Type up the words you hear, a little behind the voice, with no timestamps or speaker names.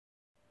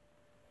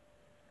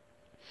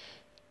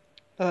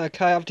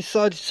Okay, I've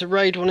decided to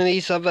raid one of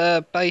these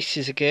other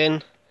bases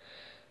again.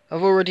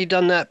 I've already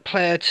done that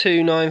player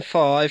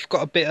 295,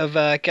 got a bit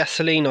of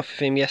gasoline off of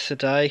him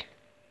yesterday.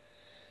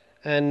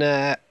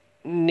 And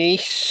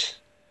Nice,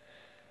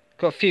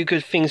 got a few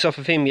good things off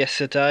of him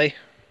yesterday.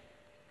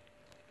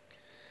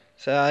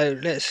 So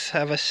let's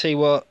have a see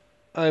what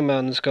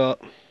Oman's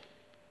got.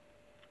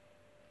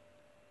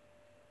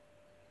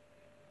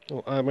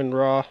 Or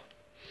OmonRa.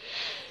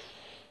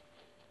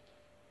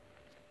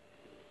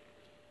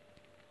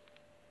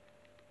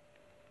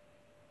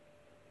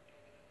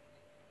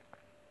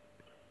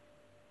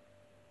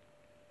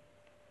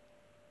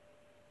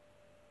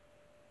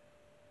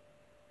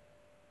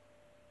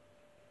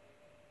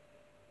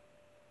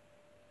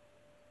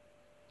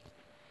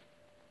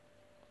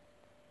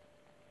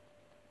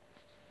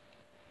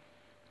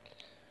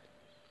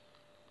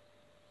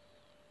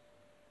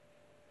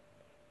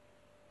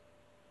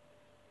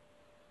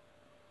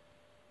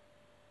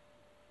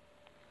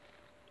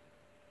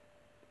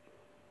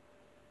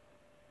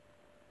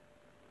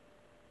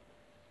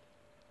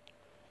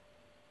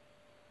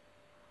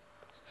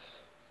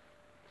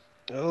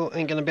 Oh,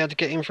 ain't gonna be able to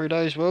get in through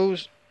those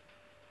walls.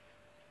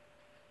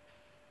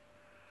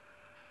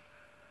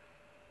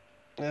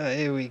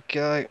 Here we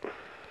go.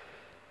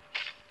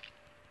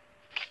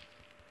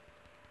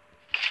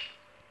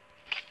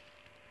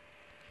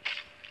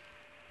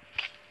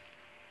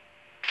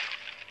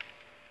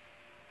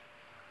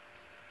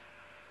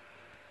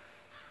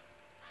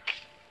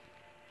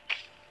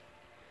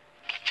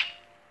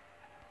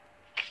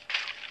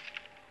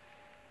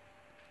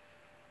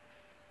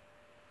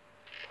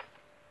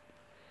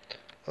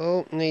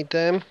 Oh, need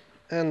them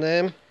and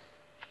them.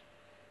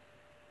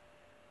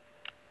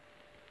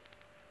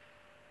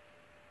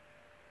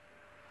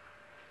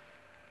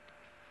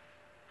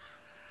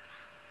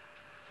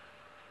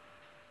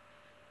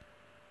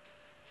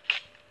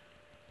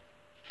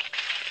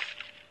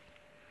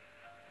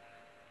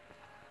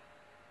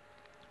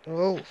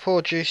 Oh,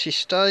 4 juicy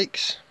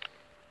steaks.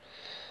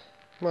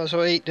 Might as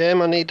well eat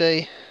them. I need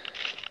a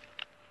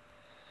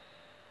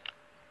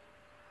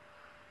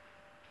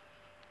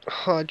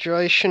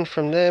hydration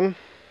from them.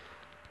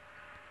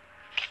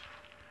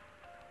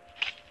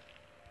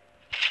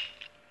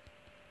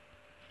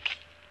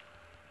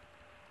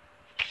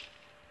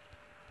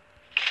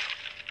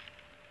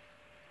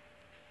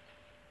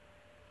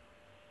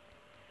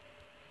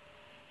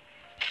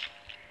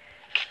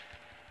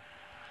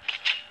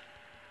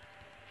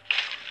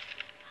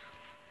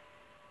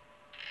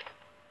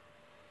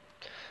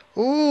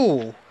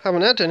 Ooh,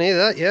 haven't had any of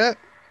that yet.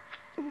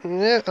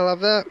 Yeah, I'll have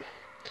that.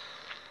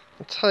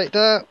 I'll take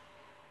that.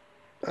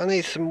 I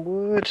need some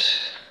wood.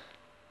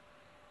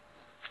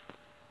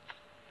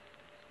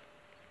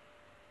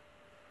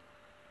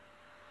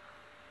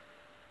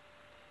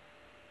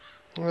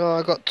 Well,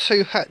 I've got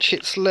 2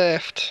 hatchets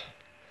left.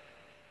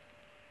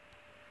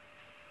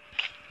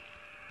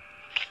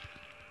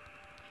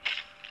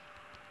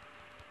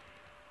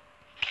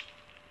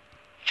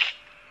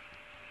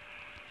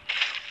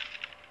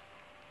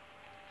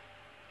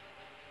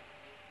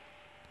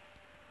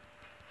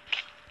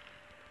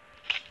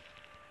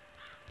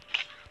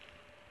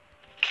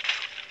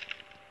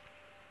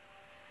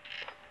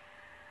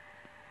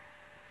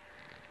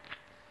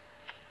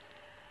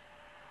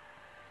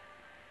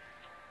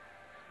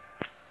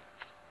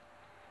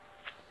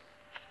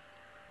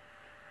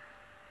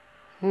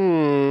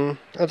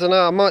 I don't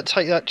know, I might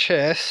take that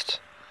chest.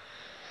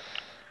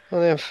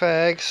 One of them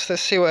fags.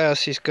 Let's see what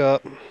else he's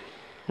got.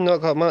 Not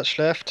got much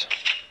left.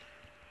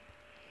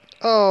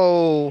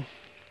 Oh.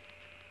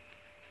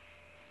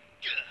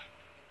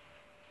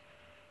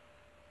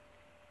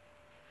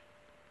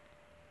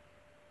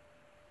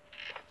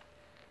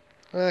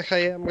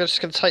 Okay, yeah, I'm just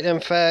going to take them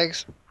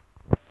fags.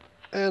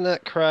 And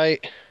that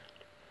crate.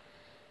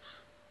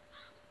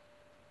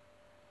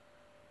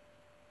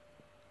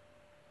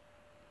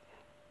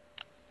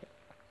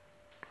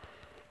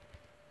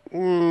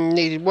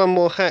 Needed one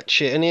more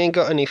hatchet and he ain't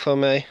got any for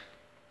me.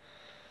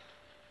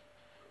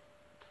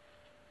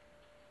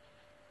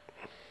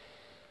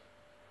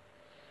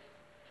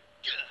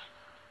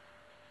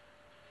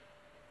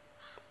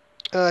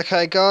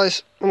 Okay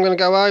guys, I'm going to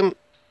go home.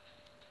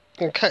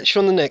 I'll catch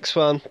you on the next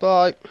one.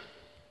 Bye.